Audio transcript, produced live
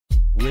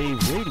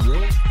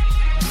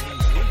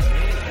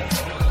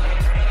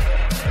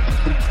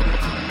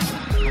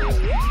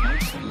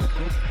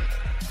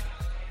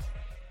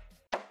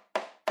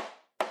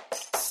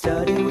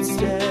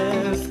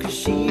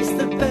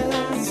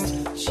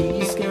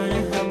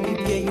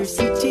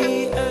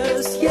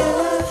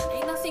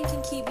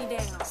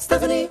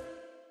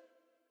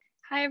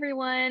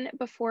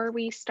Before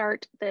we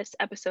start this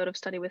episode of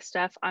Study with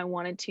Steph, I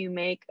wanted to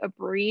make a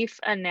brief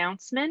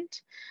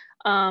announcement.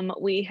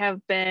 We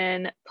have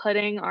been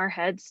putting our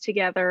heads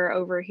together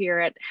over here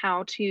at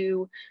how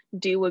to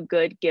do a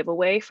good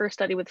giveaway for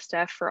Study with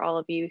Steph for all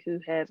of you who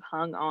have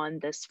hung on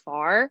this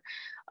far.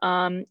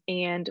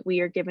 And we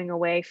are giving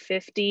away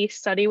 50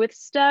 Study with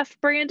Steph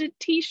branded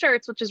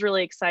t-shirts, which is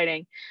really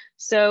exciting.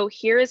 So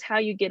here is how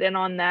you get in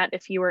on that.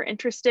 If you are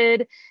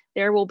interested,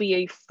 there will be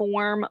a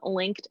form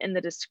linked in the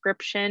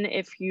description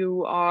if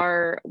you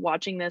are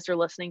watching this or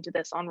listening to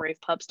this on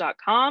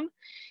ravepubs.com.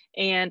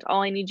 And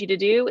all I need you to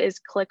do is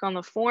click on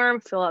the form,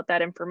 fill out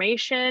that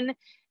information,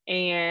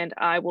 and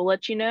I will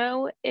let you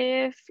know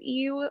if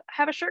you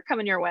have a shirt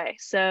coming your way.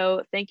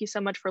 So thank you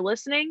so much for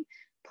listening.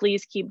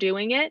 Please keep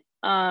doing it.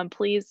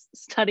 Please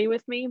study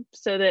with me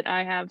so that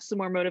I have some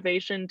more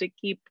motivation to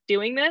keep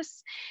doing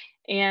this.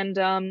 And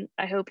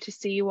I hope to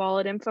see you all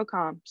at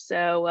InfoComm.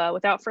 So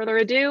without further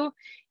ado,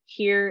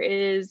 here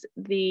is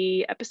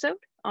the episode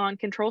on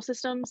control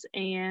systems,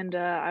 and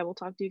I will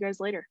talk to you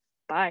guys later.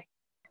 Bye.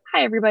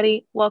 Hi,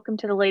 everybody. Welcome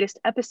to the latest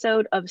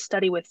episode of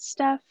Study with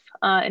Steph.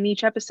 In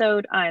each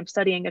episode, I am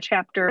studying a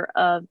chapter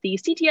of the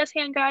CTS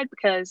hand guide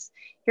because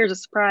here's a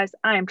surprise,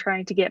 I am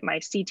trying to get my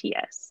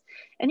CTS.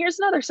 And here's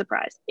another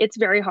surprise, it's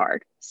very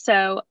hard.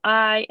 So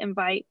I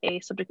invite a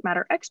subject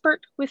matter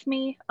expert with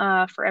me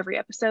for every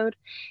episode.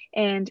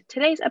 And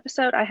today's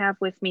episode, I have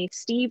with me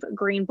Steve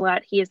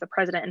Greenblatt. He is the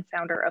president and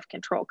founder of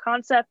Control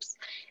Concepts.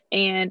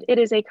 And it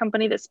is a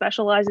company that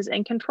specializes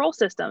in control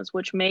systems,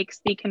 which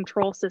makes the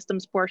control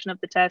systems portion of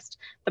the test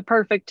the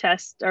perfect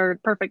test or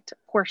perfect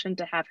portion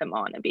to have him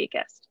on and be a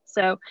guest.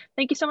 So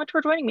thank you so much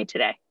for joining me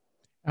today.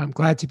 I'm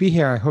glad to be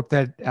here. I hope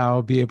that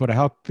I'll be able to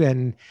help.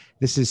 And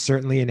this is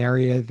certainly an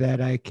area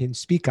that I can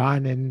speak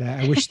on. And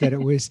I wish that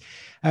it was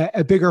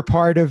a bigger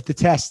part of the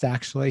test,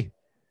 actually.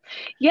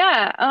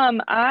 Yeah.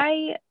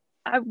 I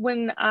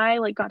when I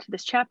got to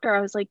this chapter,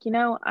 I was like,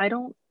 I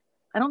don't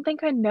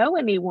think I know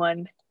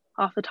anyone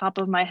off the top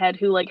of my head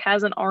who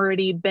hasn't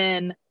already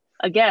been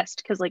a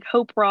guest, because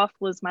Hope Roth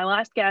was my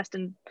last guest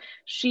and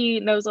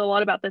she knows a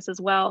lot about this as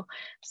well.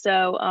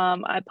 So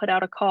I put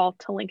out a call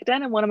to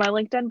LinkedIn, and one of my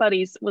LinkedIn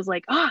buddies was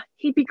like,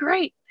 he'd be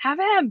great, have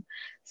him.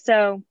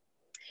 So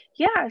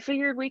yeah, I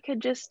figured we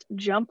could just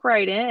jump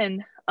right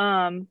in.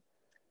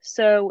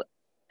 So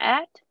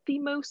at the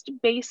most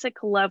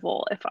basic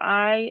level, if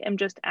I am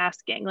just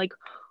asking,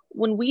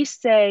 when we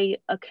say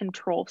a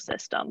control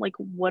system,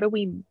 what do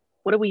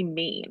we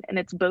mean? In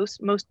its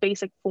most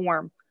basic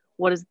form,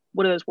 what do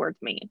those words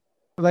mean?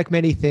 Like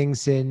many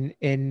things in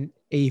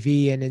AV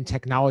and in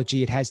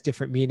technology, it has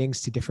different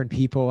meanings to different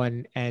people,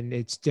 and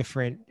it's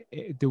different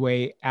the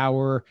way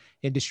our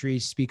industry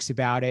speaks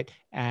about it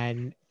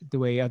and the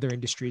way other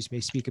industries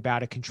may speak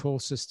about a control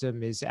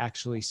system is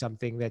actually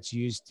something that's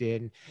used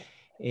in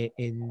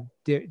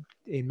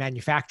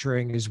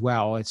manufacturing as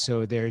well. And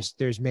so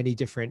there's many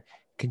different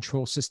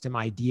control system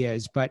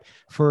ideas, but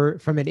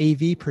from an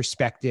AV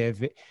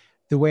perspective,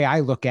 the way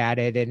I look at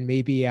it, and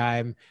maybe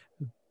I'm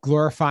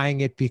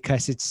glorifying it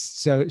because it's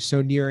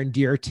so near and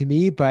dear to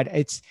me, but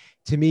it's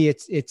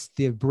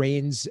the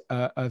brains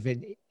of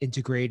an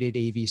integrated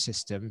AV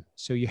system.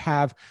 So you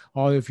have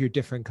all of your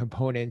different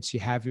components, you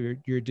have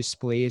your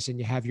displays, and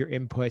you have your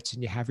inputs,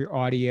 and you have your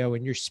audio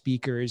and your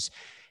speakers,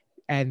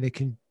 and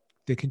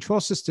the control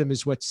system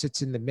is what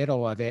sits in the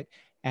middle of it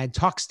and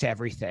talks to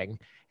everything.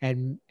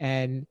 And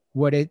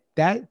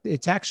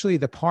it's actually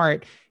the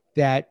part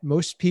that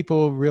most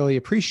people really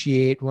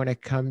appreciate when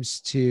it comes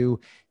to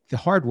the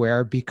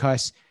hardware,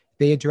 because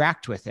they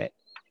interact with it.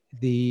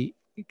 The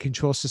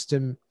control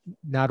system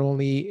not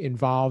only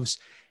involves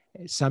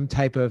some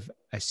type of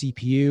a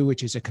CPU,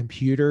 which is a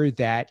computer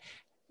that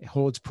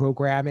holds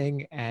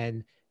programming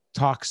and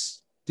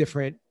talks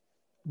different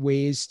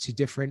ways to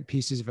different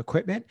pieces of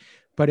equipment,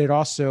 but it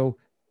also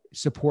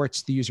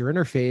supports the user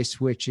interface,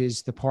 which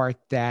is the part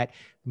that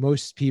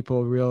most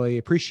people really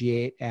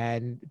appreciate.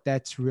 And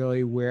that's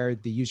really where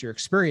the user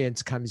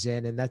experience comes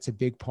in. And that's a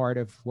big part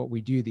of what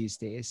we do these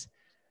days.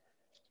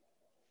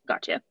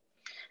 Gotcha.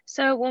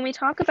 So when we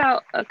talk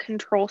about a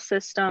control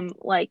system,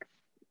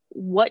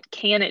 what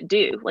can it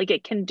do?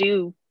 It can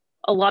do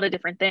a lot of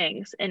different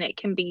things, and it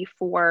can be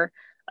for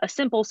a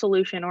simple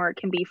solution or it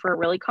can be for a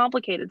really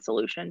complicated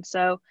solution.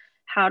 So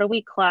how do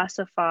we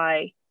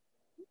classify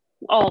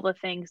all the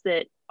things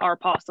that are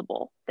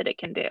possible that it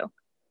can do?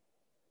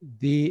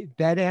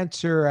 That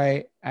answer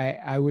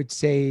I would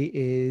say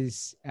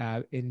is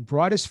in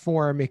broadest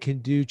form, it can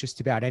do just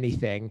about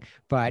anything,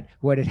 but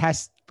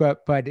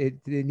it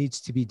needs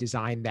to be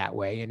designed that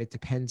way, and it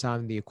depends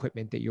on the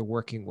equipment that you're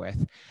working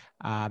with.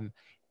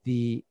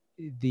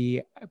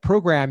 The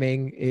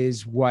programming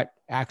is what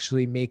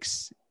actually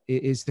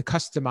is the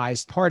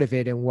customized part of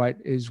it, and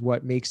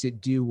what makes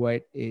it do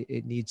what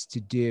it needs to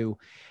do.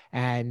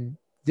 And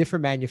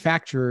different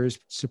manufacturers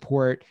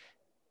support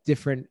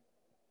different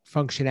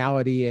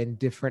functionality and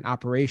different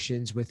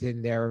operations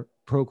within their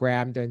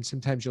programmed, and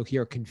sometimes you'll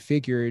hear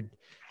configured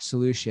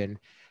solution.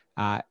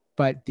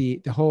 But the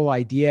whole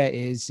idea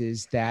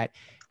is that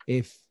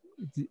if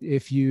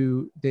if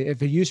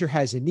a user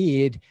has a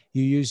need,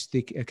 you use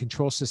a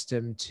control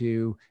system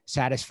to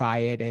satisfy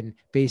it, and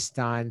based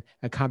on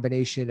a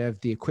combination of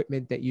the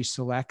equipment that you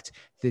select,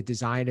 the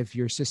design of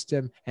your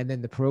system, and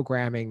then the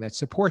programming that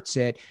supports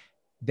it,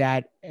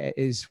 that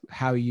is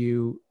how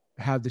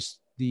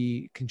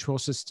the control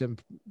system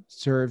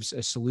serves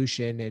a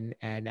solution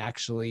and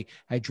actually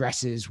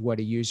addresses what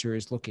a user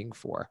is looking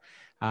for.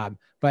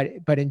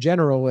 But in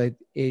general,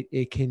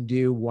 it can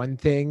do one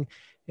thing.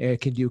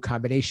 It can do a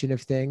combination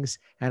of things.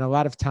 And a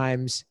lot of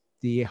times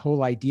the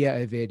whole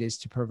idea of it is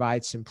to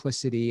provide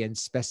simplicity and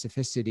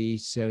specificity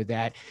so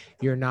that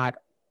you're not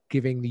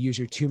giving the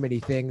user too many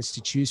things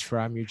to choose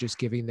from. You're just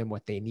giving them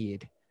what they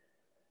need.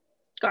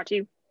 Got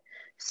you.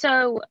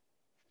 So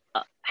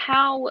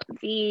how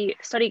the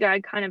study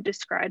guide kind of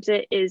describes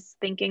it is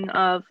thinking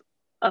of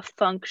a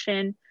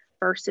function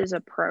versus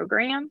a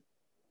program.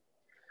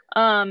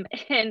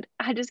 And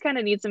I just kind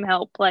of need some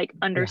help, like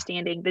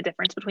understanding the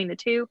difference between the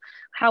two.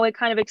 How it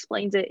kind of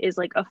explains it is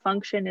like a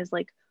function is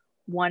like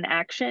one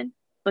action,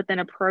 but then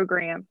a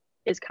program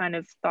is kind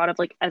of thought of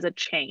like as a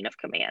chain of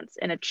commands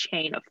and a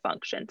chain of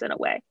functions in a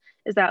way.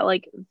 Is that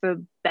like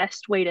the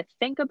best way to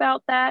think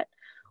about that?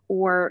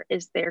 Or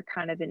is there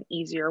kind of an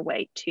easier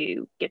way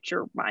to get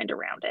your mind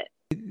around it?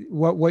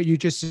 What you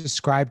just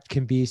described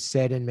can be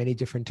said in many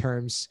different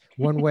terms.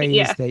 One way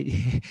is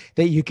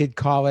that you could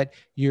call it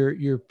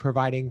you're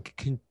providing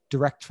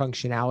direct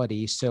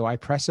functionality. So I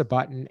press a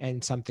button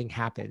and something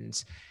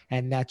happens,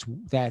 and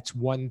that's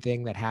one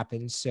thing that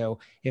happens. So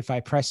if I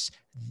press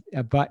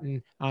a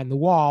button on the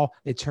wall,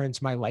 it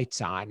turns my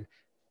lights on.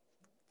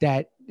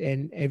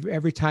 And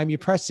every time you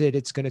press it,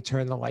 it's going to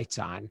turn the lights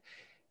on.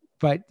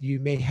 But you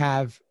may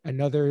have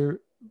another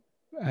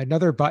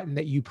button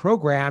that you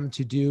program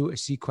to do a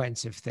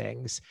sequence of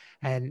things.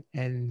 And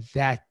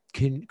that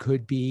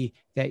could be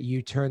that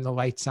you turn the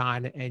lights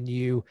on and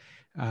you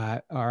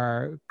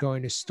are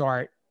going to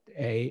start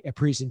a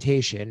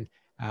presentation.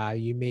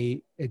 You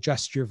may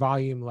adjust your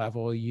volume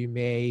level. You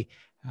may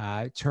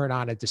turn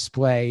on a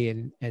display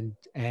and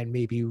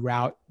maybe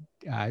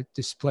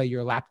display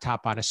your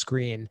laptop on a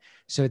screen.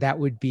 So that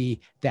would be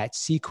that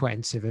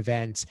sequence of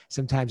events.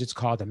 Sometimes it's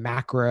called a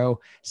macro.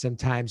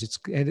 Sometimes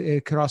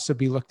it could also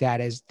be looked at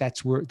as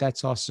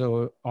that's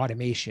also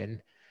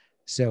automation.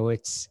 So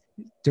it's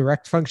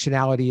direct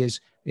functionality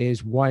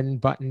is one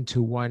button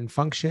to one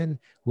function,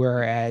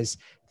 whereas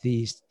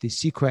the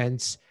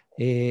sequence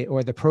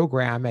or the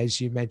program, as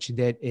you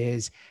mentioned it,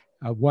 is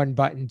one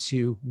button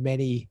to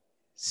many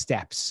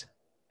steps.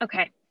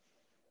 Okay,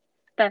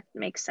 that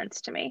makes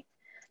sense to me.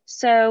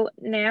 So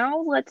now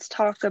let's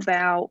talk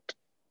about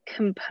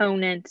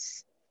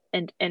components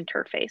and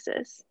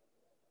interfaces.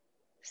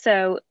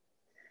 So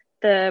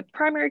the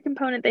primary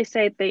component, they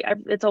say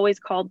it's always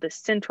called the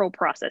central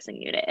processing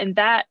unit. And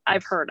that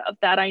I've heard of,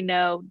 that I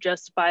know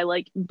just by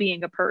like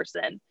being a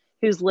person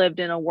who's lived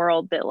in a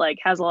world that like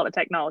has a lot of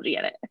technology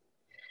in it.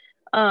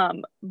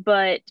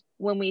 But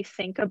when we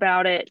think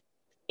about it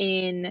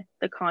in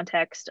the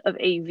context of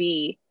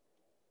AV,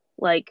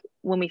 like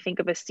when we think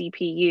of a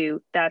CPU,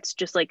 that's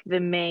just like the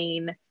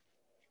main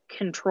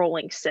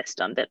controlling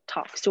system that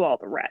talks to all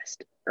the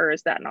rest. Or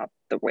is that not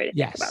the way to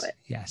think about it?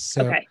 Yes.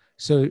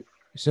 So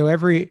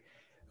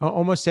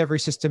almost every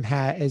system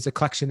is a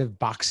collection of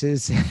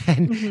boxes,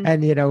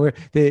 and you know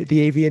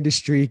the AV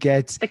industry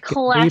gets the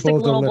classic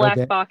little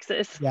black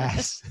boxes.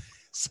 Yes.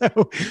 So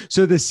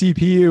the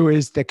CPU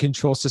is the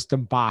control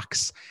system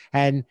box,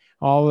 and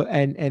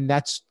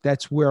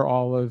that's where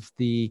all of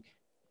the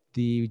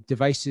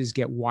devices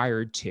get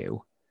wired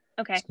to.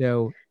 Okay.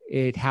 So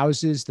it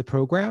houses the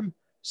program.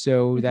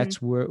 So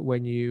that's where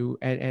when you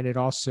and it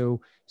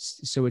also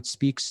so it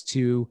speaks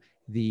to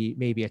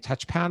maybe a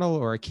touch panel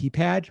or a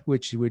keypad,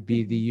 which would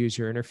be the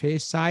user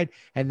interface side.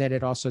 And then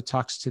it also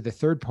talks to the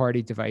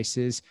third-party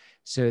devices.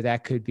 So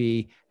that could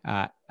be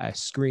a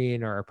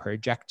screen or a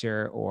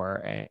projector or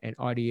an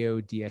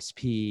audio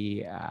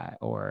DSP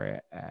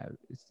or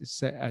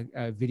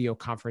a video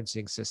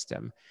conferencing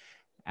system.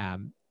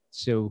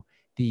 So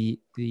the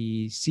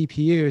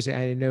CPUs, and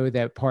I know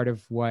that part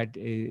of what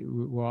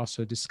we'll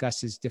also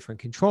discuss is different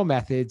control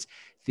methods.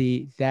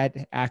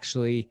 That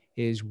actually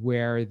is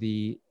where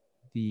the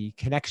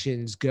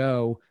connections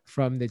go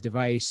from the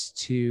device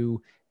to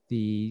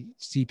the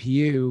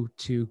CPU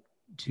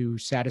to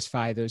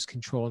satisfy those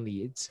control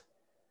needs.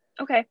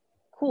 Okay,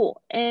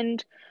 cool.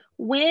 And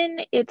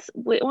when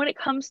it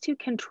comes to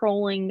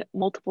controlling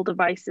multiple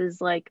devices,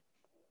 like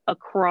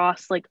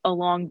across like a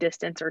long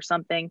distance or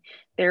something,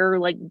 there are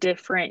like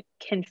different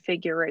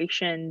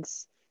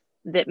configurations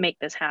that make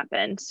this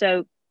happen.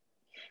 So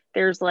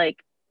there's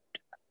like,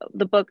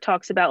 the book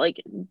talks about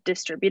like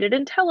distributed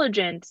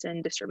intelligence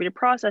and distributed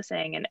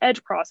processing and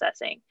edge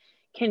processing.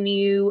 Can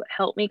you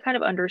help me kind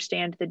of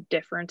understand the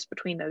difference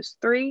between those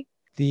three?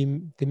 The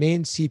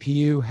main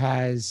CPU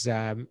has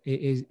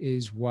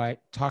is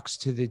what talks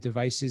to the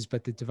devices,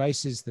 but the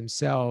devices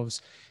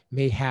themselves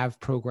may have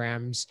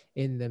programs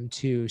in them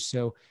too.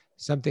 So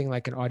something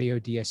like an audio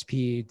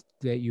DSP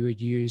that you would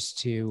use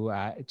to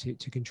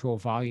control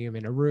volume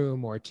in a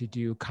room, or to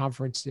do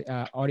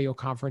audio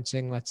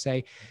conferencing, let's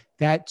say,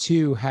 that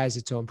too has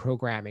its own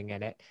programming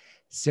in it.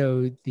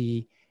 So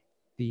the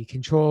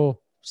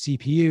control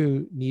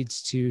CPU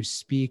needs to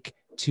speak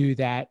to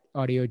that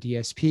audio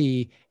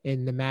DSP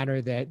in the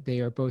manner that they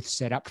are both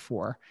set up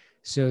for.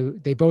 So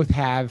they both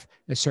have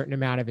a certain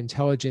amount of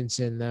intelligence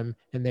in them,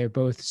 and they're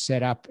both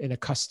set up in a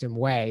custom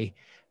way.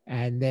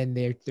 And then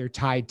they're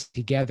tied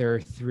together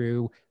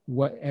through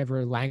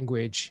whatever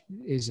language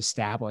is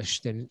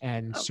established, and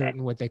Okay.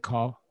 certain what they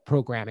call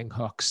programming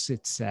hooks.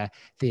 It's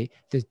the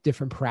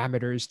different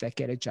parameters that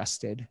get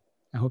adjusted.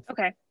 I hope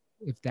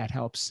if that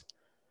helps.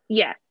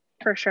 Yeah,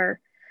 for sure.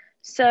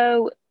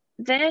 So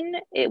then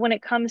when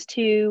it comes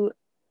to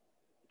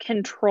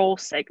control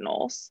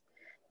signals,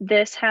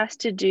 this has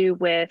to do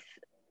with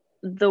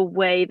the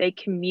way they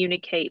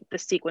communicate the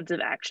sequence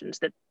of actions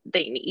that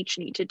they each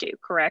need to do,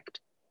 correct?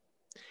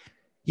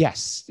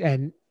 Yes,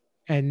 and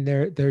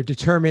they're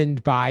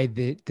determined by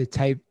the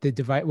type, the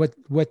device,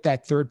 what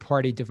that third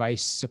party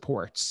device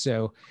supports.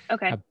 So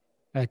okay,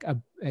 like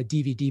a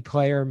DVD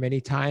player,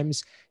 many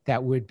times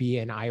that would be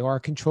an IR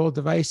control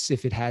device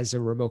if it has a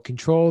remote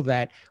control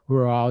that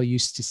we're all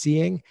used to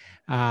seeing.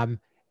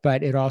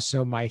 But it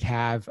also might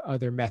have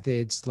other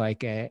methods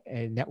like a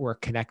network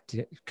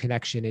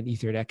connection and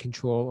Ethernet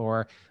control,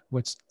 or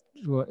what's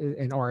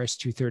an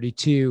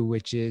RS-232,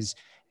 which is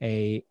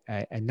a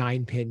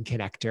 9-pin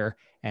connector.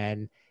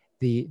 And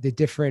the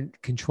different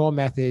control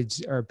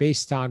methods are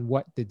based on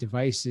what the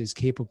device is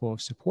capable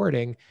of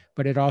supporting,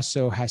 but it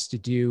also has to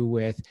do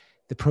with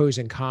the pros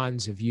and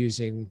cons of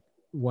using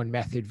one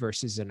method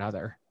versus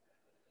another.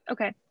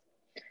 Okay.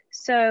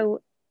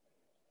 So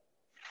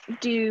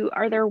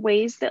are there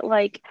ways that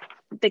like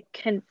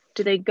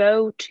do they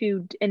go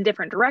to in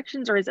different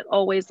directions, or is it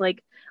always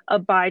like a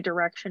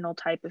bi-directional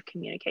type of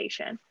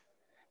communication?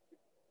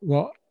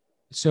 Well,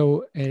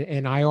 so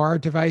an IR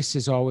device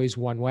is always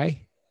one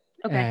way.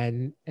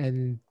 Okay.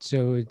 And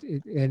so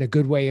and a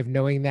good way of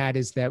knowing that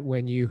is that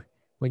when you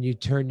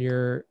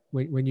turn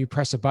when you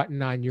press a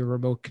button on your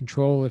remote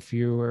control, if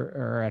you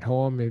are at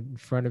home in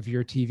front of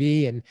your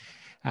TV, and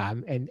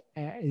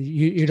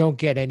you don't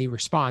get any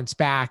response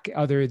back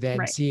other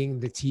than seeing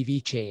the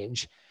TV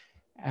change.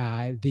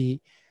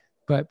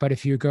 But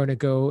if you're going to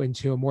go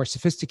into a more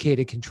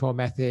sophisticated control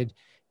method,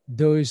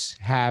 those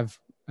have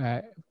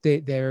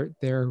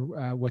they're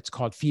what's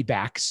called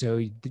feedback.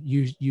 So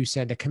you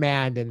send a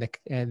command, and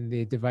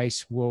the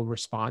device will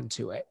respond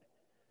to it.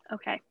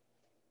 Okay,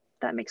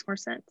 that makes more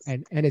sense.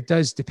 And it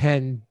does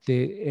depend,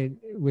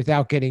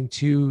 without getting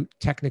too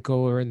technical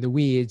or in the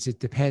weeds, it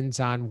depends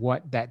on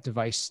what that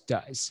device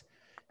does.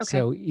 Okay.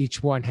 So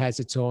each one has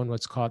its own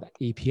what's called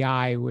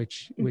API,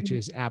 which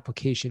is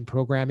application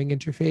programming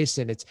interface,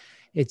 and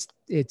it's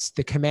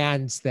the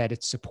commands that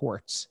it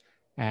supports.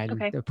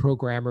 And the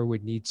programmer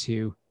would need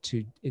to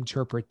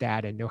interpret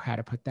that and know how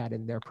to put that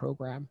in their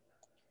program.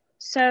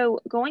 So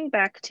going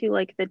back to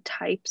like the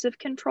types of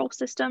control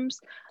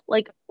systems,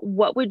 like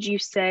what would you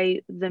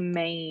say the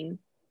main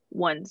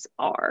ones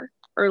are,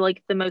 or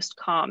like the most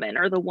common,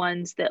 or the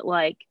ones that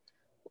like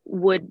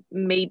would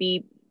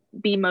maybe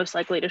be most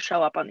likely to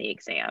show up on the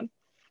exam?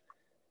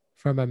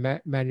 From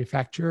a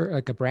manufacturer,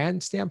 like a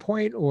brand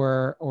standpoint,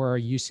 or a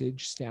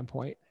usage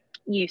standpoint?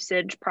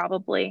 Usage,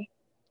 probably.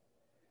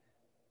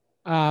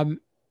 So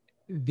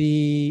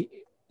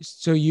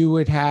you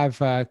would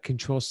have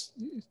controls.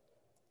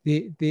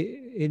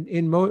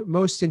 In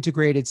most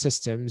integrated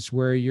systems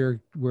where you're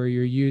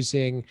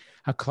using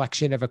a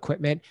collection of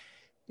equipment,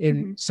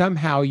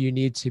 somehow you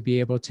need to be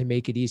able to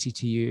make it easy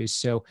to use.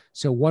 So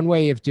one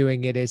way of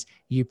doing it is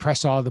you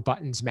press all the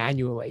buttons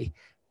manually,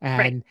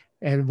 and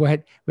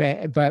but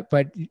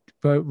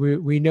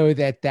we know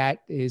that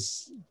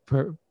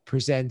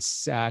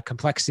presents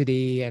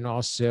complexity and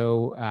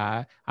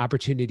also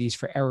opportunities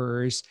for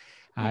errors.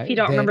 If you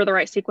don't remember the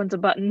right sequence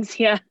of buttons,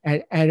 yeah.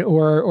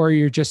 Or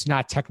you're just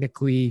not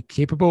technically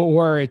capable,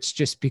 or it's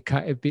just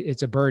because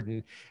it's a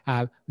burden.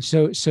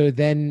 So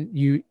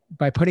then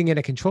by putting in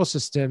a control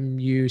system,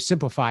 you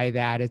simplify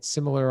that. It's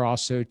similar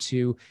also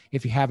to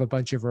if you have a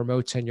bunch of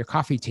remotes on your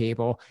coffee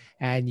table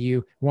and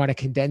you want to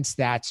condense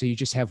that so you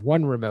just have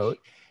one remote.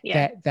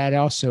 Yeah. That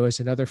also is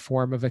another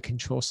form of a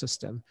control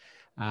system.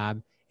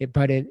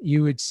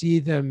 You would see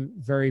them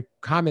very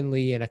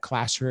commonly in a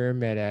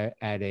classroom, at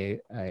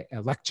a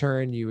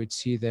lectern. You would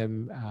see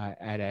them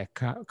at a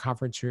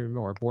conference room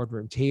or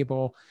boardroom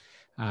table.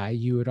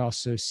 You would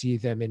also see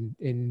them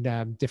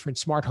in different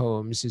smart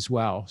homes as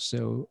well.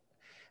 So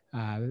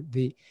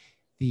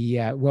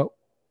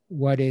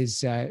what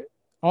is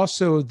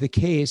also the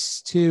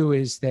case too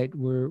is that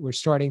we're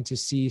starting to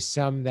see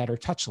some that are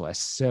touchless.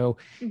 So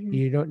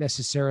you don't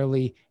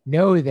necessarily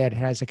know that it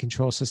has a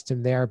control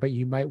system there, but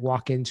you might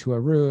walk into a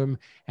room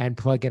and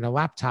plug in a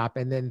laptop,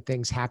 and then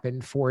things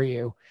happen for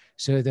you.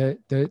 So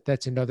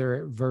that's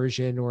another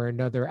version or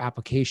another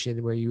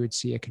application where you would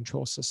see a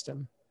control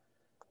system.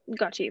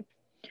 Got you.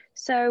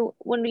 So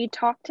when you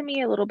talk to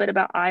me a little bit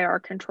about IR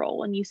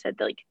control, and you said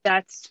like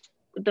that's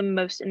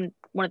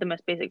one of the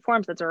most basic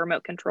forms, that's a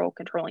remote control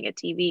controlling a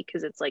TV,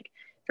 because it's like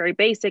very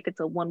basic. It's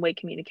a one-way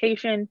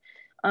communication.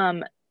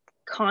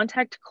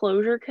 Contact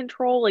closure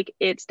control, like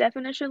its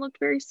definition looked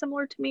very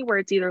similar to me, where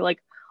it's either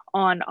like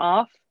on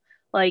off.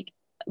 Like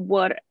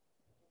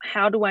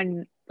how do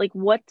I, like,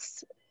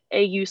 what's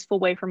a useful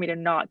way for me to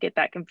not get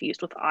that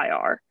confused with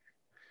IR?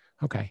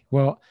 Okay.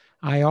 Well,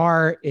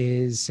 IR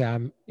is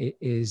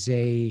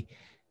a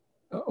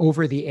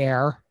over the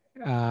air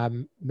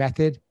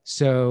method.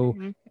 So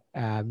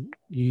you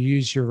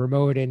use your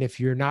remote, and if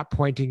you're not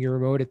pointing your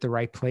remote at the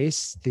right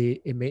place,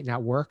 it may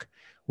not work.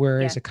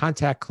 Whereas a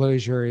contact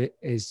closure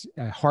is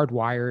a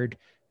hardwired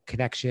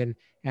connection,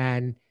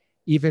 and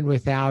even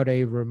without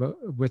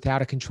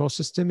a control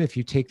system, if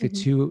you take the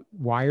two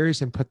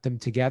wires and put them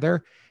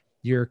together,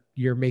 you're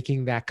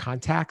making that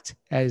contact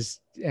as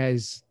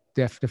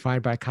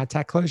defined by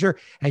contact closure,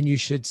 and you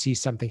should see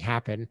something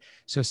happen.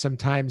 So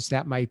sometimes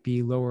that might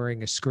be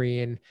lowering a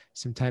screen.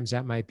 Sometimes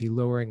that might be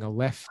lowering a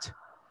lift.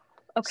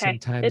 Okay.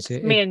 Sometimes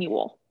it's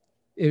manual.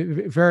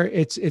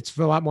 It's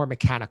a lot more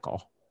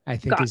mechanical, I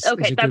think. Is a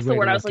good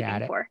way to look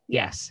at it. For.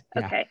 Yeah. Yes.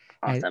 Yeah. Okay.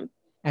 Awesome.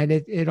 And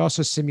it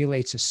also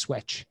simulates a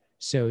switch.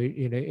 So,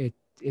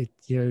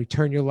 you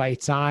turn your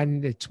lights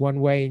on, it's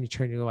one way, and you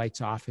turn your lights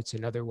off, it's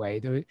another way.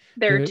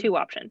 There are two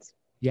options.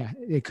 Yeah,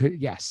 it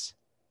could. Yes.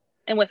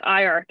 And with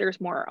IR,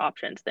 there's more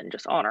options than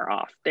just on or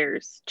off.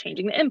 There's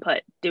changing the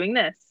input, doing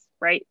this,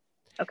 right?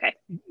 Okay.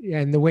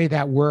 And the way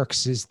that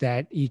works is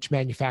that each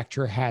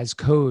manufacturer has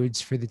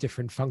codes for the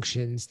different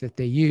functions that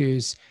they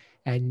use,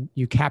 and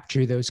you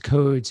capture those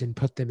codes and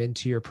put them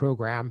into your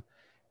program.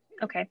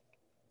 Okay.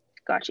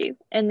 Got you.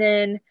 And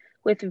then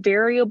with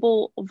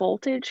variable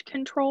voltage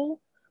control,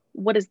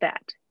 what is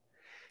that?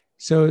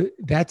 So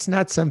that's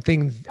not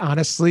something,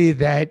 honestly,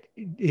 that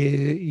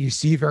you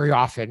see very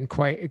often.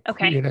 Quite,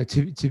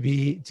 to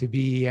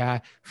be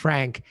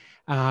frank,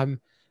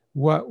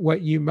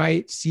 what you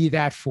might see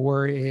that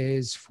for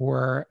is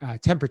for a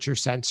temperature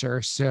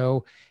sensor.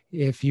 So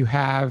if you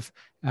have,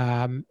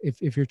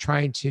 if you're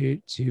trying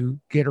to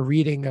get a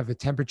reading of a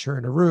temperature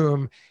in a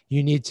room,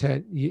 you need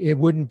to. It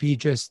wouldn't be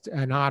just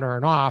an on or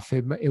an off.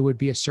 It would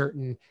be a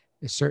certain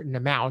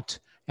amount.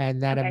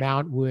 And that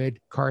amount would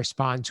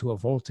correspond to a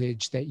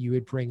voltage that you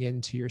would bring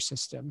into your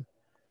system.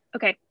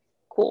 Okay,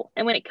 cool.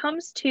 And when it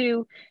comes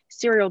to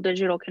serial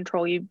digital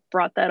control, you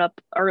brought that up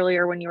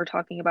earlier when you were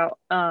talking about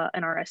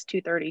an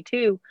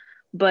RS-232,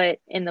 but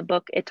in the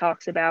book, it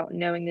talks about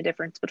knowing the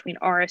difference between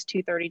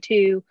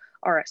RS-232,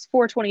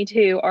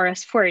 RS-422,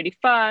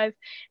 RS-485.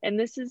 And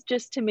this is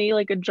just, to me,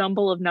 like a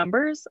jumble of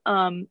numbers.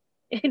 Do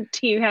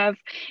you have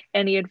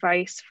any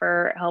advice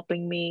for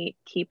helping me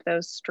keep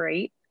those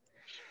straight?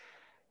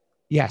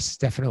 Yes,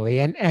 definitely.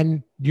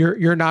 And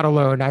you're not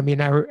alone. I mean,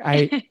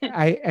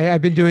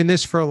 I've been doing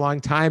this for a long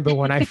time, but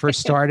when I first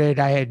started,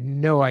 I had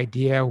no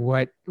idea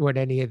what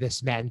any of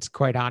this meant,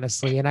 quite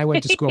honestly. And I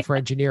went to school for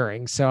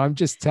engineering. So I'm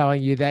just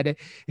telling you that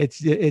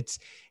it's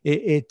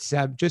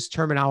just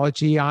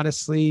terminology,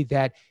 honestly,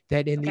 that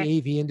in the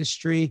AV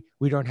industry,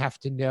 we don't have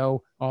to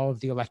know all of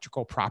the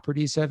electrical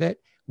properties of it,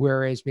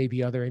 whereas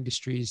maybe other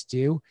industries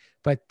do.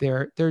 But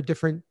there are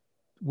different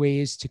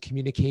ways to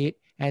communicate,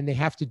 and they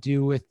have to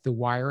do with the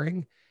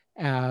wiring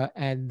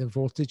and the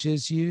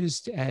voltages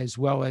used, as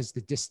well as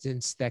the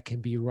distance that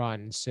can be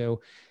run.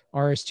 So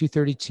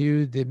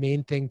RS-232, the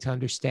main thing to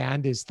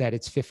understand is that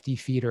it's 50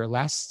 feet or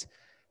less,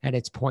 and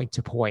it's point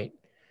to point.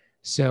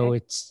 So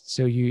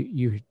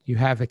you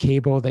have a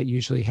cable that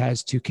usually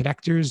has two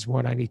connectors,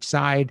 one on each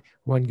side.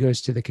 One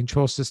goes to the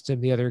control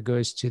system, the other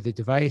goes to the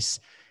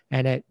device,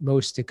 and at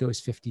most it goes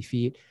 50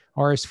 feet.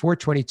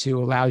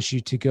 RS-422 allows you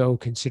to go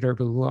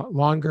considerably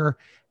longer.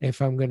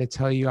 If I'm going to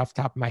tell you off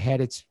the top of my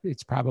head,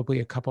 it's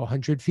probably a couple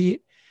hundred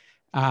feet.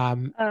 Let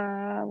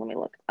me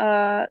look.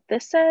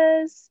 This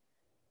says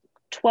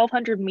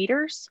 1,200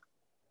 meters.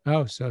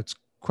 Oh, so it's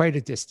quite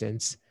a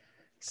distance.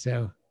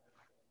 So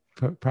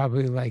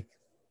probably like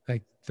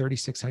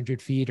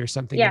 3,600 feet or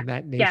something in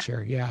that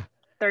nature. Yeah.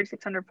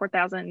 3,600,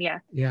 4,000. Yeah.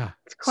 Yeah.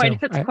 It's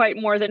quite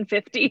more than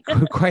 50.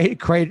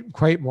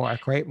 quite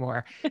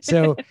more.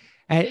 So,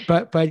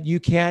 but you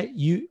can't,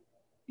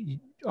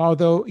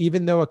 although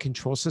even though a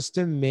control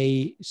system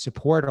may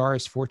support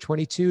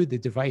RS-422, the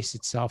device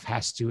itself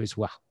has to as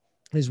well.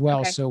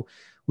 Okay. So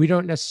we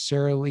don't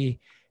necessarily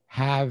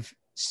have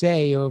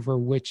say over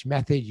which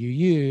method you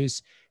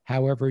use.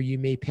 However, you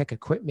may pick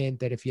equipment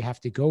that, if you have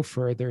to go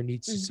further,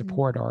 needs to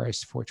support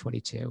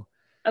RS-422.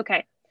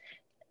 Okay.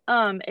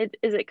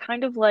 Is it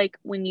kind of like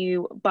when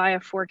you buy a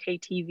 4K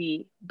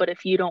TV, but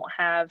if you don't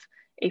have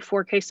a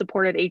 4K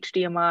supported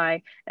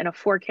HDMI and a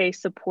 4K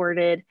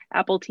supported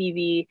Apple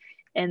TV,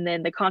 and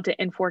then the content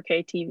in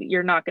 4K TV,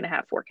 you're not going to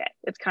have 4K.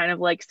 It's kind of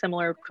like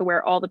similar to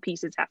where all the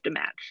pieces have to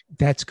match.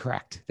 That's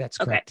correct.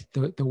 Correct.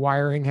 The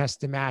wiring has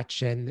to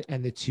match, and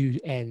the two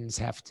ends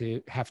have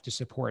to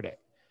support it.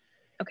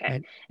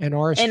 Okay. And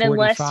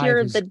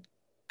RS-485 is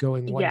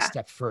going one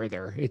step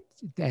further.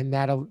 And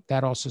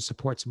that also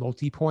supports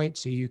multi-point,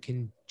 so you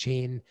can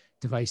chain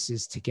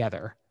devices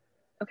together.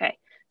 Okay.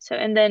 So,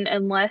 and then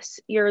unless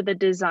you're the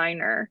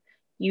designer,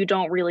 you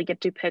don't really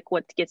get to pick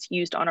what gets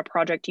used on a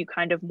project. You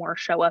kind of more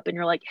show up and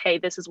you're like, hey,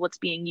 this is what's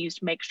being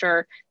used. Make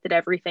sure that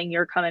everything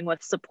you're coming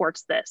with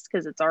supports this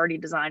because it's already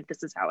designed.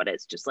 This is how it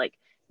is. Just like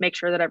make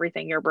sure that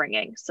everything you're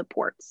bringing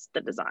supports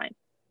the design.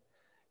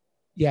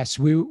 Yes,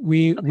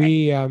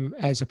 we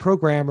as a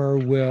programmer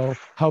will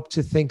help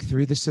to think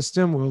through the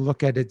system. We'll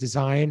look at a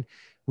design.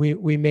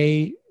 We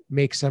may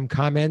make some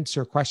comments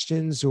or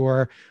questions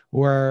or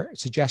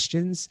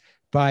suggestions,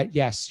 but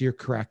yes, you're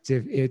correct.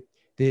 There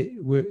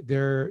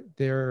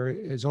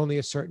is only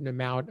a certain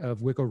amount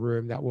of wiggle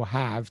room that we'll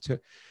have to,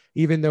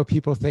 even though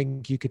people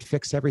think you could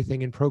fix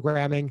everything in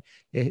programming,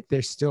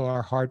 there still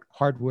are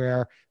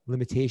hardware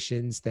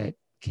limitations that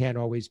can't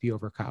always be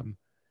overcome.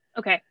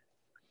 Okay.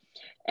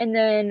 And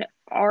then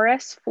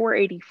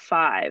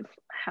RS-485,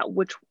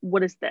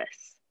 what is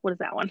this? What is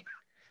that one?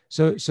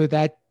 So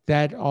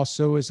that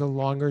also is a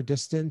longer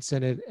distance,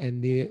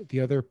 and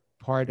the other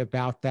part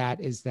about that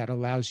is that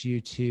allows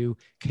you to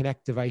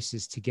connect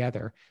devices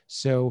together.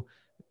 So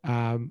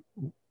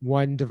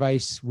one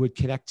device would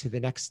connect to the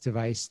next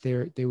device.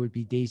 They would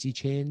be daisy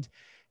chained.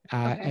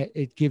 Okay.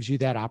 It gives you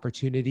that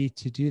opportunity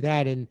to do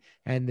that, and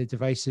the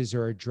devices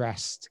are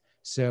addressed.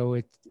 So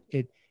it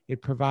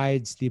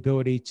provides the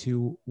ability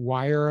to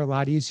wire a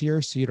lot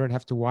easier, so you don't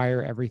have to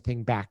wire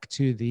everything back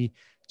to the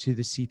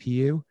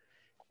CPU.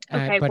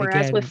 Okay, but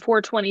whereas again, with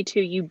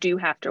 422, you do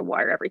have to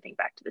wire everything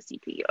back to the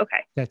CPU.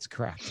 Okay. That's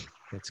correct.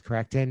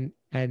 And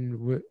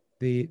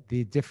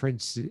the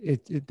difference,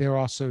 there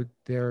are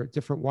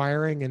different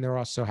wiring, and there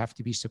also have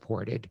to be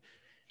supported.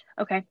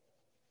 Okay.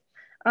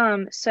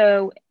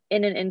 So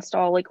in an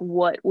install, like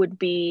what would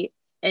be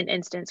an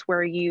instance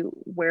where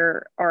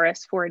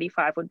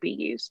RS-485 would be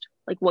used?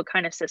 Like what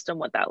kind of system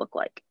would that look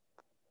like?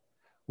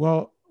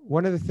 Well,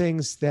 one of the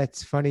things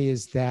that's funny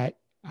is that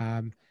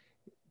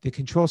the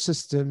control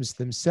systems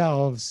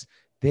themselves,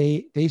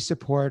 they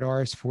support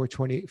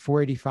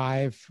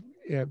RS-485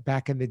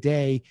 back in the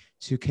day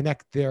to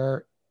connect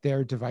their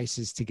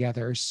devices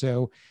together.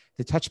 So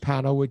the touch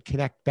panel would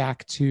connect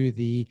back to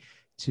the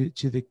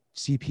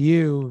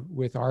CPU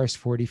with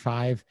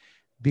RS-485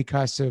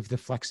 because of the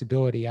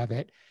flexibility of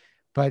it.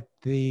 But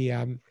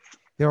I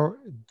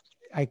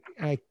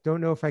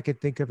don't know if I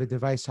could think of a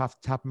device off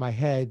the top of my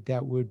head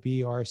that would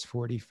be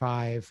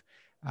RS-485.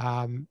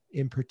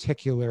 In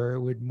particular,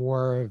 it would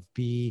more of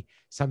be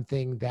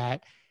something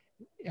that,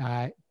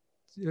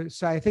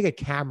 so I think a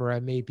camera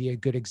may be a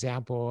good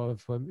example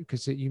of,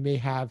 because you may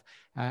have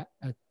a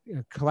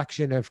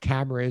collection of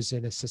cameras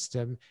in a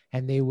system,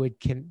 and they would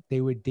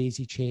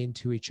daisy chain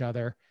to each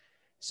other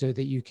so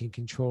that you can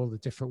control the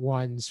different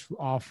ones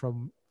all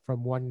from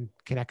one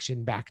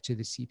connection back to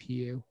the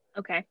CPU.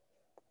 Okay,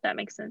 that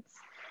makes sense.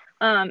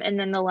 And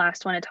then the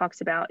last one it talks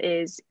about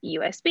is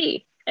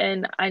USB.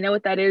 And I know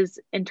what that is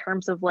in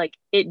terms of like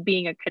it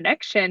being a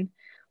connection,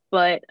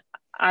 but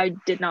I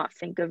did not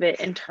think of it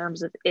in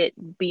terms of it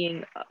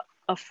being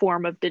a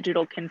form of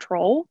digital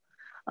control.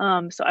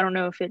 So I don't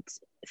know if it's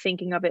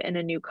thinking of it in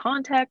a new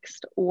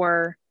context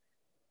or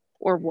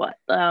what.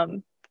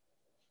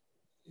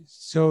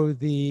 So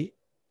the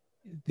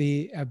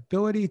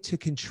ability to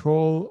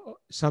control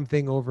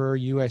something over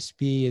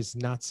USB is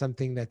not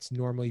something that's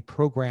normally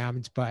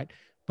programmed, but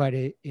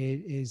it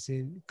is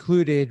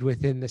included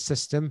within the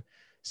system.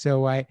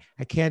 So I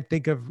can't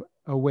think of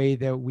a way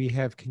that we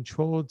have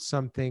controlled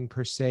something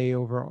per se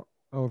over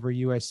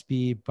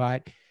USB,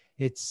 but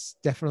it's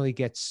definitely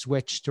gets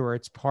switched, or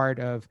it's part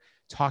of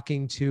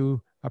talking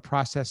to a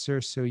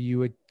processor. So you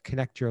would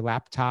connect your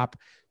laptop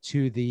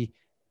to the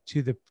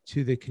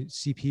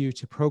CPU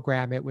to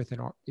program it with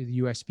a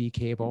USB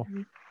cable.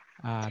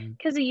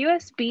 Because the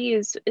USB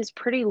is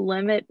pretty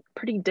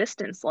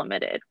distance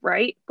limited,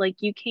 right?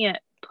 Like you can't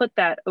put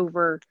that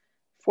over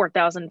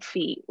 4,000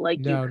 feet like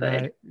you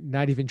could.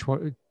 Not even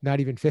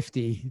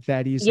 50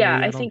 that easily. Yeah,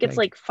 I think it's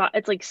like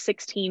it's like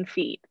 16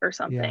 feet or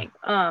something.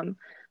 Yeah.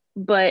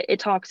 But it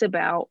talks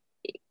about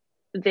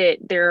that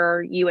there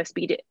are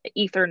USB to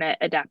Ethernet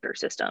adapter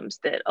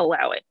systems that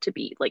allow it to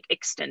be like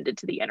extended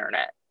to the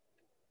internet.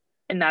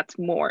 And that's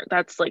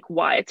like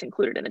why it's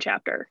included in the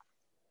chapter.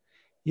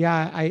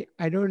 Yeah,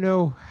 I don't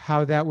know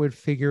how that would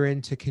figure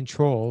into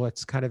control.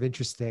 It's kind of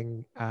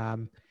interesting.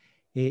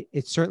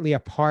 It's certainly a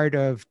part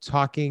of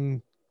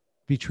talking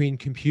between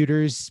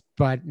computers,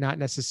 but not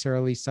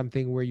necessarily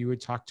something where you would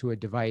talk to a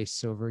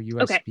device over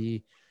USB.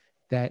 Okay.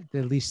 That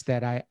at least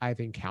that I've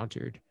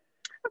encountered.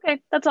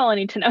 Okay, that's all I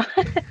need to know.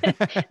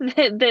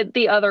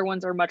 the other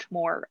ones are much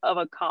more of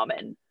a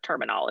common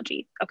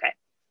terminology. Okay.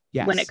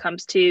 Yes. When it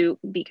comes to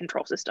the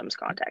control systems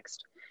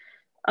context.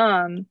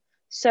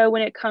 So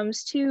when it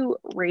comes to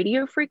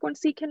radio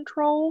frequency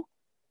control,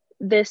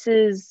 this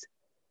is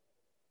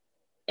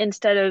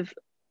instead of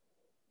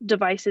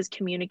devices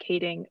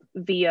communicating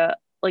via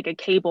like a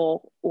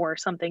cable or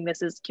something,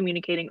 this is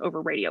communicating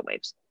over radio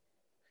waves.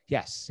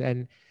 Yes,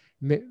 and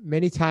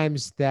many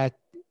times that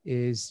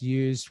is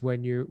used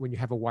when you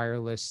have a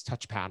wireless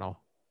touch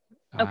panel.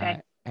 Okay.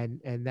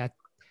 And that,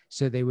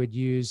 so they would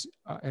use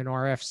an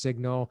RF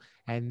signal,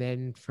 and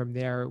then from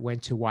there it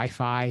went to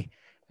Wi-Fi,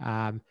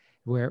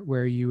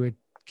 where you would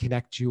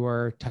connect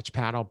your touch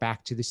panel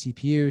back to the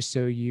CPU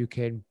so you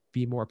can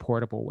be more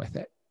portable with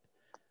it.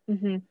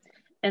 Mm-hmm.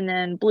 And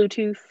then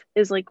Bluetooth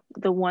is like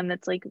the one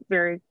that's like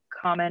very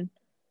common.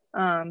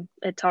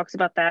 It talks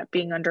about that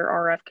being under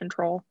RF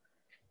control.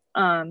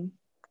 And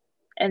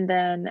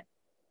then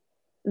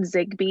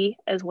Zigbee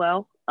as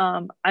well.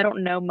 I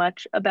don't know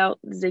much about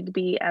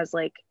Zigbee as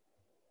like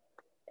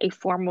a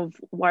form of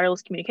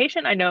wireless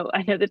communication. I know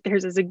that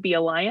there's a Zigbee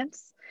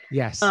Alliance.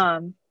 Yes.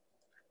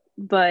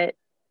 But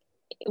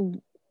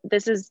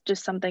this is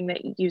just something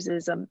that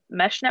uses a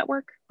mesh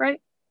network,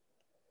 right?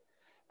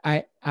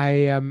 I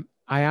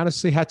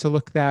honestly had to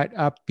look that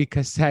up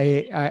because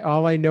I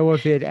all I know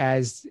of it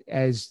as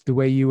the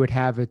way you would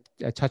have a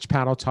touch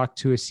panel talk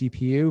to a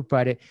CPU,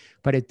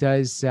 but it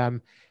does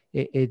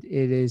it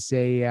is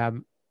a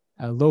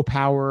low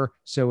power,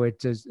 so it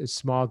does a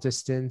small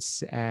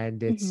distance,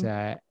 and it's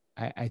I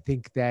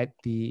think that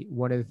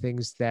one of the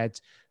things that's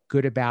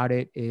good about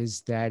it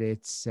is that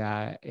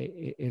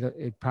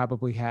it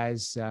probably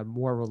has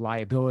more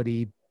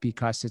reliability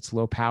because it's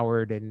low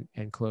powered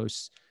and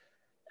close.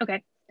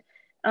 Okay.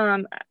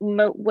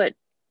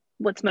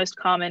 What's most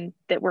common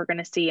that we're going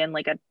to see in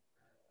like a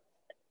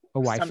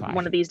Wi-Fi.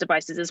 One of these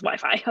devices is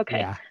Wi-Fi. Okay,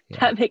 yeah.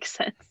 That makes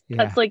sense. Yeah.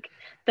 That's like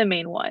the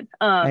main one.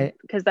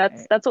 Because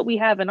that's what we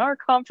have in our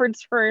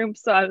conference room.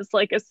 So I was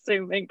like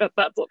assuming that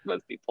that's what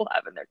most people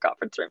have in their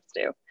conference rooms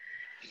too.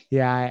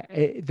 Yeah,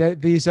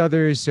 these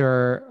others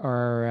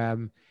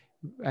are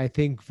I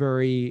think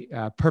very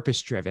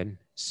purpose driven.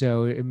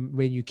 So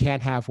when you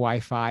can't have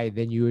Wi-Fi,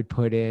 then you would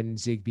put in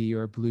Zigbee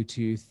or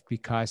Bluetooth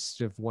because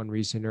of one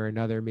reason or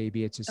another.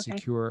 Maybe it's a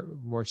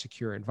more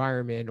secure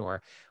environment,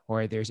 or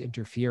there's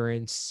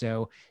interference.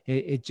 So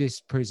it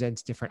just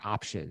presents different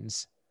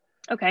options.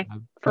 Okay,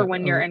 for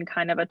when you're in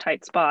kind of a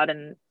tight spot,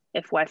 and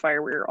if Wi-Fi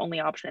were your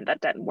only option and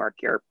that didn't work,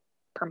 you're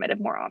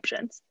permitted more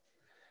options.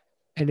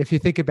 And if you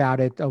think about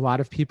it, a lot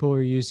of people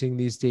are using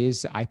these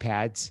days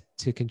iPads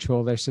to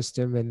control their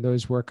system, and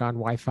those work on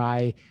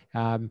Wi-Fi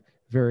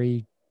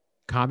very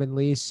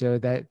commonly. So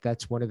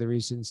that's one of the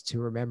reasons to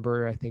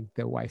remember. I think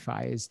the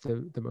Wi-Fi is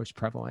the most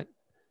prevalent.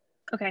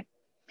 Okay.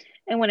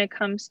 And when it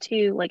comes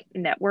to like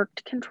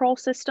networked control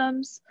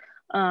systems,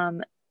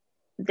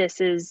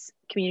 this is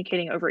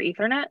communicating over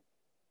Ethernet?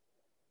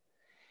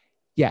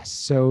 Yes.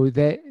 So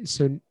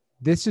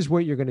this is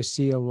what you're going to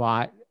see a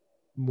lot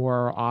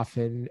more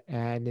often,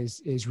 and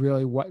is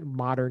really what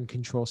modern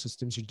control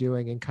systems are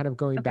doing. And kind of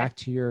going back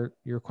to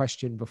your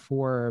question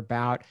before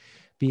about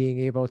being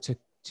able to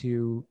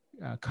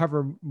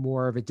cover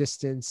more of a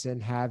distance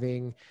and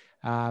having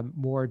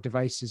more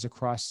devices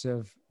across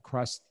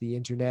the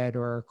internet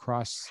or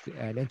across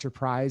an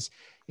enterprise.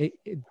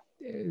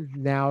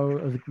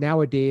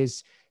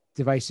 Nowadays,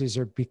 devices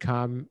have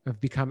become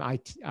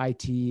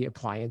IT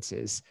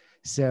appliances.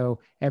 So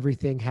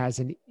everything has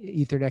an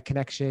Ethernet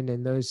connection,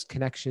 and those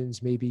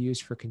connections may be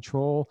used for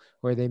control,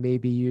 or they may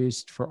be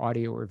used for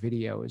audio or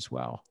video as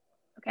well.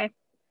 Okay.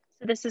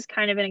 So this is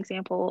kind of an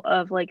example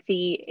of like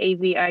the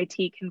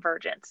AV-IT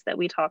convergence that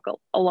we talk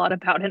a lot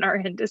about in our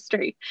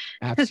industry.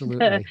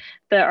 Absolutely.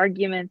 the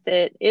argument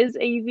that is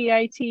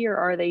AV-IT, or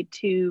are they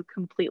two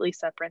completely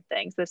separate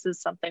things? This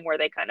is something where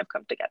they kind of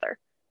come together.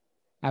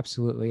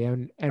 Absolutely.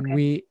 And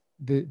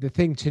the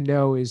thing to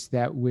know is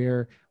that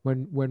when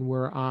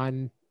we're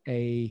on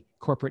a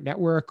corporate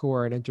network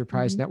or an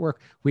enterprise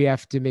network, we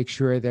have to make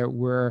sure that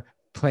we're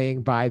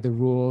playing by the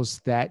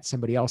rules that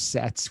somebody else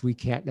sets. We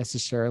can't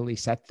necessarily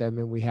set them,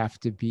 and we have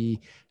to be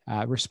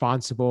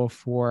responsible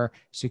for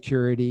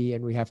security,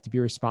 and we have to be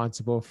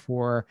responsible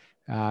for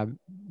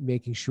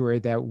making sure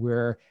that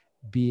we're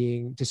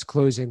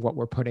disclosing what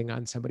we're putting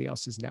on somebody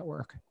else's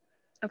network.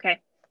 Okay,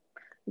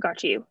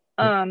 got you.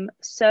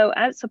 So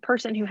as a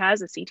person who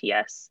has a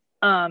CTS,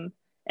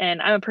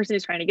 and I'm a person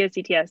who's trying to get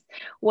a CTS,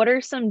 what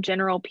are some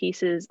general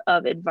pieces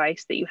of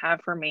advice that you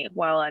have for me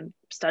while I'm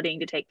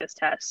studying to take this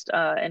test?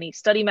 Any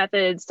study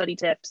methods, study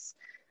tips,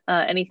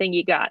 anything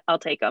you got, I'll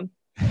take them.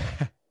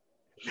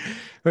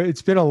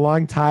 It's been a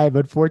long time.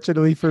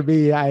 Unfortunately for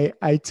me,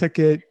 I took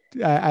it,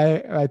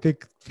 I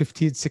think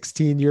 15,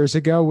 16 years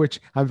ago, which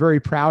I'm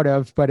very proud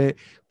of, but I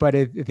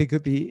think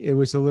it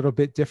was a little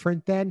bit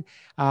different then.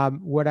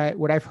 What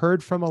I've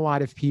heard from a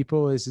lot of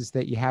people is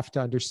that you have to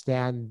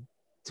understand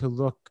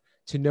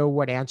to know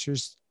what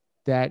answers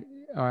that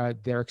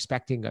they're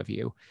expecting of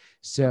you.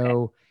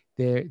 So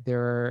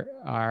there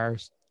are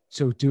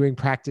doing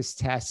practice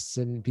tests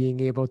and being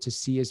able to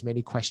see as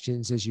many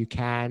questions as you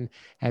can,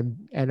 and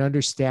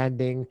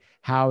understanding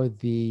how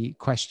the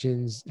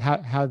questions,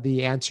 how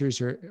the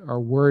answers are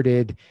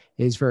worded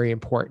is very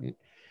important.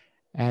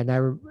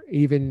 And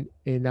even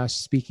in us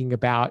speaking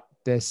about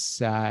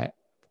this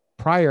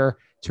prior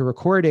to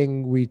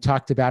recording, we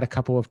talked about a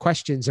couple of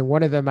questions, and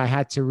one of them I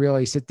had to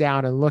really sit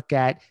down and look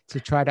at to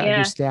try to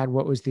understand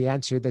what was the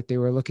answer that they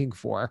were looking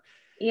for.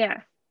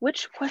 Yeah.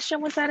 Which question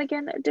was that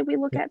again? Did we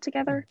look at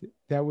together?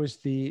 That was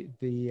the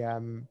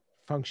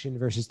function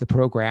versus the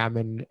program,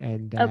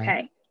 and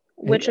okay.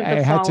 Which of the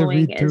I had to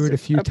following read through it a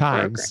few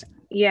times.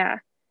 Yeah.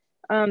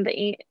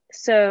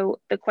 So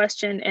the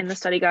question in the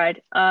study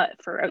guide,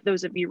 for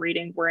those of you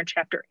reading, we're in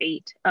chapter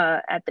 8.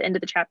 At the end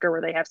of the chapter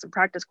where they have some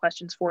practice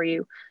questions for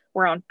you,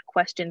 we're on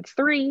question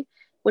 3,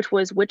 which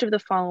was which of the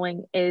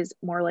following is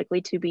more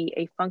likely to be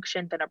a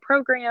function than a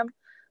program?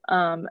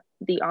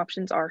 The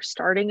options are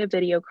starting a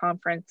video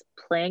conference,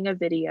 playing a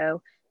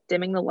video,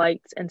 dimming the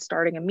lights, and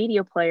starting a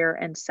media player,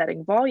 and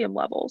setting volume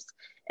levels.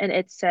 And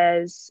it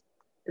says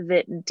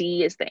that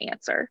D is the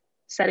answer.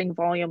 Setting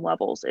volume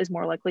levels is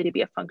more likely to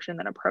be a function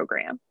than a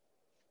program.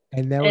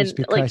 And that was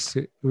because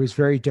it was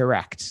very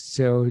direct.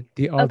 So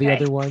all the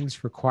other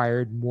ones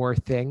required more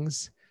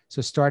things.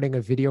 So starting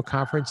a video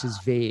conference is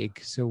vague.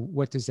 So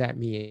what does that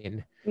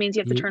mean? It means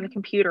you have to turn the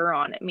computer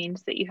on. It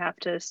means that you have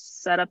to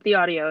set up the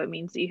audio. It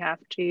means that you have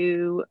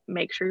to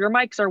make sure your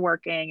mics are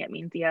working. It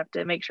means you have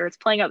to make sure it's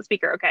playing out the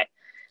speaker. Okay.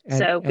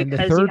 And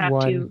because the third you have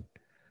one,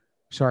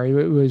 sorry,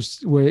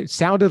 it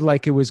sounded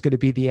like it was going to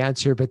be the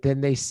answer, but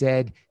then they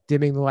said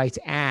dimming the lights,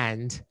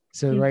 and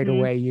so right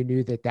away you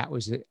knew that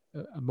was a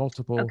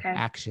multiple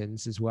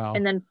actions as well.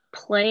 And then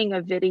playing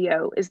a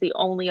video is the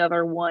only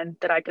other one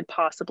that I could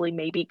possibly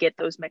maybe get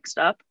those mixed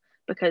up,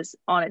 because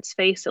on its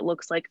face it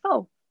looks like,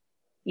 oh,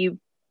 you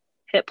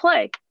hit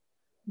play,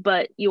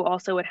 but you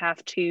also would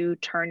have to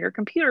turn your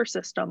computer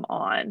system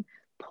on,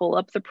 pull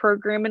up the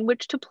program in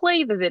which to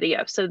play the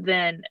video. So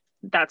then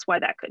that's why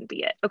that couldn't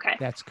be it. Okay.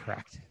 That's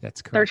correct.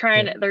 They're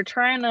trying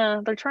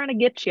to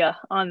get you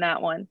on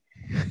that one.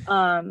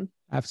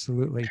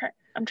 Absolutely.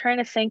 I'm trying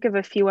to think of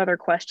a few other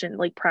questions,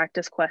 like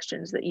practice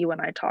questions that you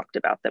and I talked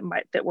about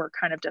that were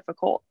kind of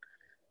difficult.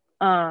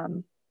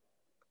 What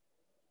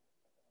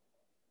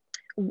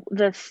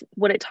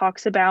it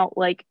talks about,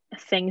 like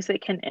things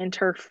that can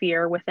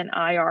interfere with an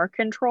IR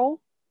control.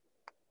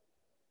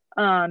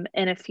 And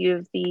a few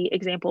of the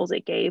examples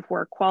it gave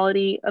were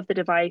quality of the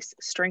device,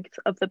 strength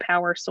of the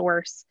power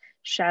source,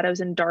 shadows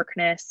and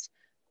darkness,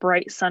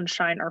 bright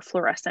sunshine, or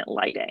fluorescent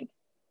lighting.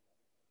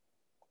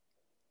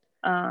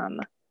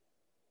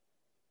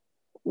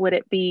 Would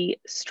it be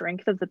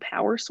strength of the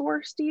power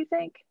source, do you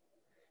think?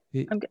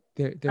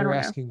 They're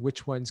asking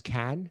which ones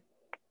can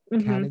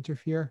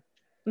interfere.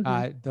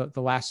 The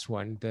last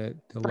one, the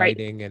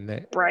lighting and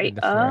the bright.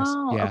 And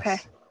the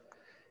yes.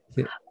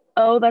 Okay.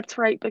 Oh, that's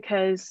right,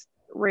 because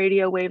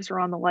radio waves are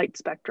on the light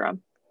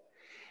spectrum.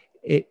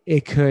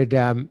 It could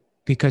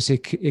because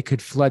it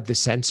could flood the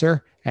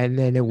sensor, and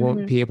then it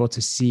won't be able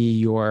to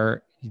see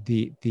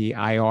the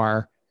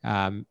IR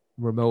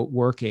remote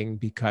working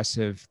because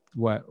of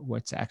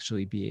what's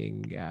actually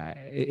being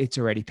it's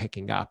already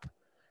picking up.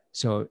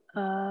 So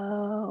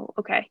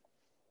okay,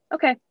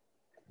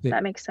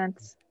 that makes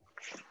sense.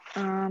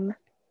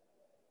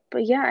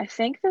 But yeah, I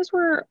think those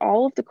were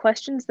all of the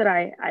questions that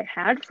I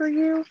had for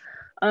you.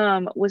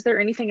 Was there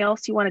anything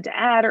else you wanted to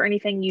add, or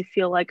anything you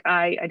feel like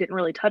I didn't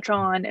really touch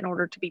on in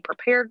order to be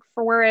prepared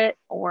for it,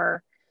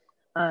 or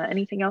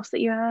anything else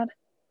that you had?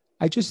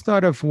 I just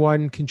thought of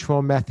one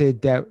control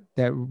method that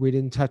we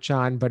didn't touch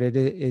on, but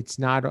it's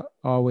not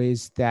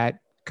always that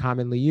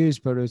commonly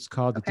used, but it's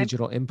called the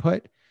digital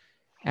input.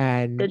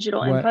 And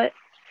digital input.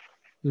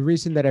 The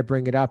reason that I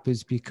bring it up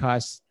is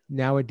because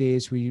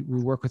nowadays we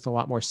work with a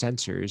lot more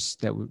sensors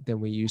than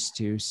we used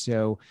to.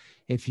 So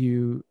if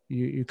you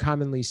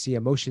commonly see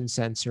a motion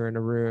sensor in a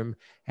room,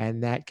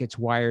 and that gets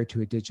wired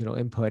to a digital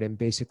input, and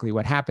basically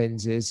what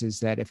happens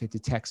is that if it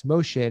detects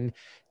motion,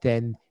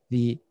 then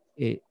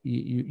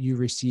you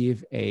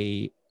receive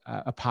a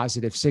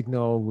positive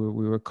signal.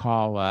 We would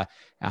call a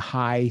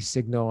high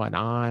signal an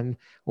on,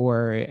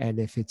 and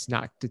if it's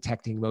not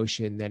detecting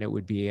motion, then it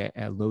would be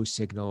a low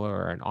signal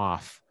or an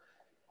off.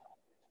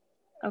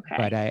 Okay.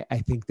 But I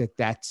think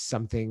that's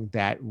something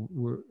that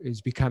is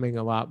becoming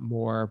a lot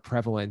more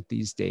prevalent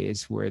these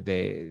days, where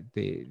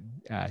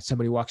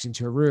somebody walks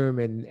into a room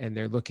and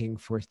they're looking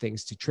for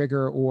things to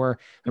trigger, or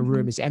a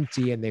room is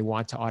empty and they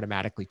want to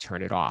automatically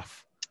turn it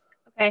off.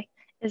 Okay.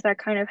 Is that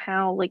kind of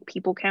how like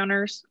people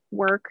counters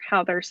work,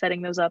 how they're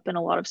setting those up in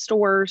a lot of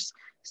stores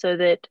so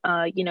that,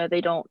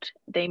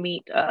 they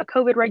meet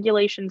COVID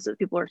regulations, that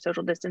people are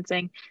social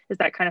distancing? Is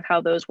that kind of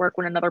how those work?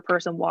 When another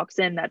person walks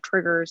in, that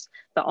triggers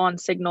the on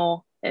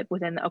signal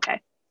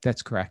okay.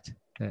 That's correct.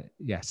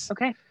 Yes.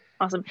 Okay.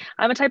 Awesome.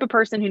 I'm a type of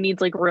person who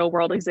needs like real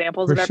world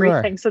examples of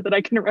everything so that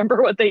I can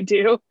remember what they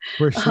do.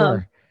 For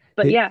sure.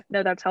 But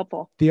that's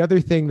helpful. The other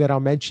thing that I'll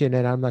mention,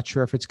 and I'm not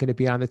sure if it's going to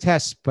be on the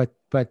test, but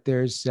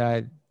there's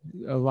a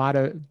lot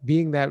of,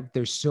 being that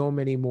there's so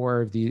many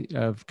more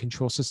of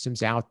control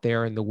systems out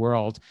there in the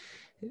world,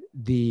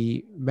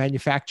 the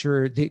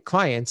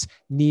clients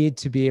need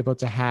to be able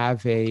to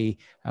have a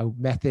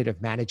method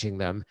of managing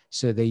them.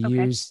 So they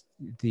use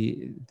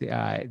the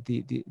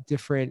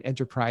different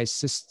enterprise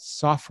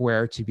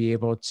software to be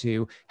able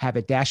to have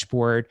a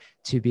dashboard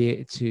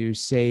to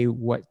see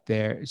what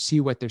their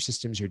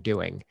systems are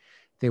doing.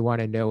 They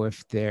want to know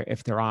if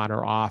they're on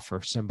or off, or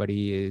if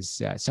somebody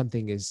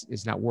something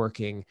is not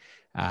working.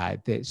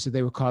 So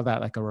they would call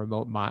that like a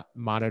remote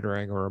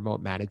monitoring or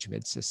remote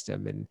management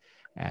system. And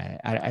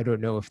I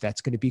don't know if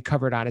that's going to be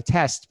covered on a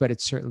test, but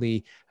it's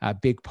certainly a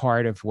big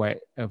part of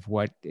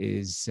what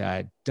is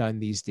done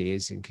these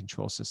days in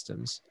control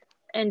systems.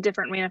 And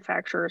different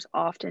manufacturers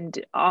often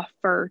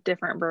offer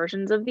different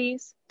versions of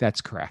these.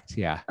 That's correct.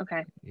 Yeah.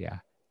 Okay. Yeah.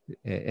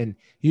 And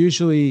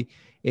usually,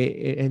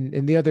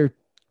 and the other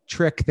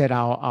trick that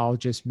I'll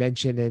just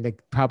mention, and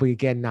probably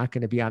again not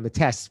going to be on the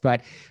test,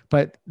 but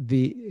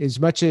as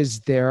much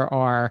as there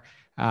are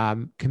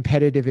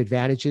competitive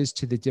advantages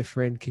to the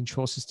different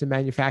control system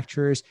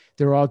manufacturers,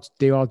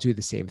 they all do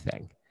the same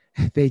thing.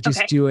 They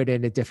just do it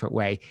in a different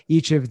way.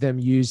 Each of them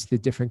use the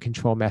different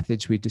control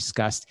methods we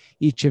discussed.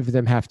 Each of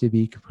them have to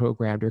be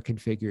programmed or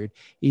configured.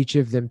 Each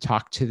of them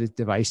talk to the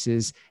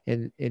devices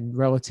in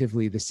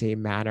relatively the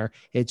same manner.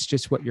 It's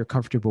just what you're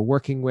comfortable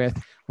working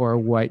with, or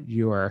what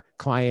your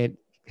client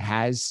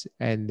has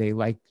and they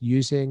like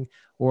using,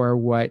 or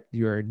what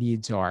your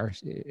needs are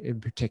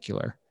in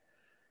particular.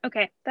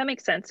 Okay, that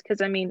makes sense.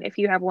 Because I mean, if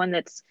you have one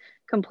that's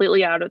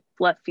completely out of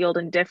left field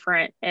and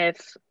different,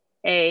 if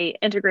a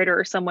integrator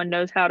or someone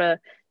knows how to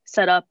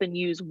set up and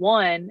use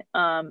one,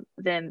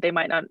 then they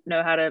might not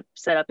know how to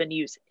set up and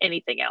use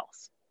anything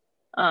else.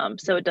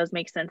 So it does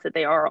make sense that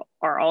they are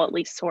all at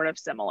least sort of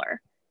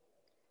similar.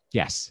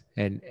 Yes,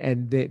 and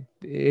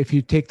if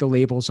you take the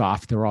labels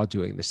off, they're all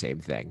doing the same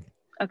thing.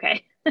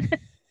 Okay.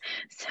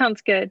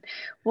 Sounds good.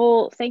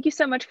 Well, thank you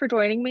so much for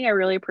joining me. I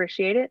really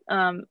appreciate it.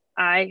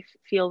 I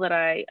feel that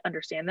I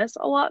understand this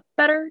a lot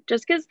better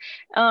just because,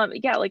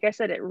 yeah, like I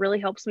said, it really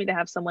helps me to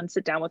have someone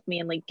sit down with me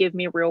and like give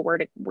me real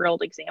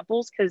world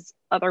examples, because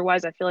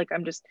otherwise I feel like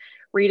I'm just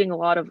reading a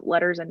lot of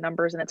letters and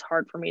numbers and it's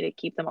hard for me to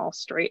keep them all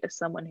straight as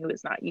someone who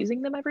is not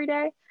using them every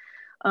day.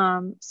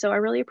 So I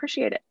really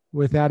appreciate it.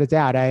 Without a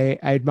doubt, I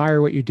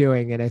admire what you're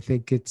doing, and I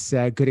think it's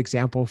a good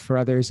example for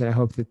others. And I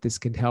hope that this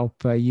can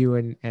help you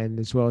and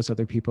as well as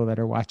other people that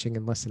are watching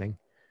and listening.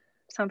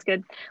 Sounds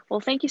good. Well,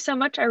 thank you so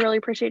much. I really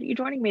appreciate you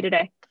joining me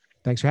today.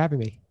 Thanks for having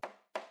me.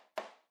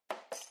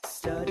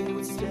 Study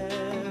with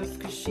Steph,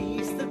 'cause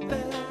she's the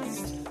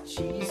best.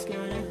 She's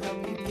gonna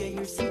help you get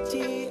your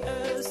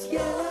CTS,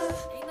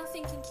 yeah. Ain't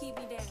nothing can keep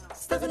me down.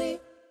 Stephanie.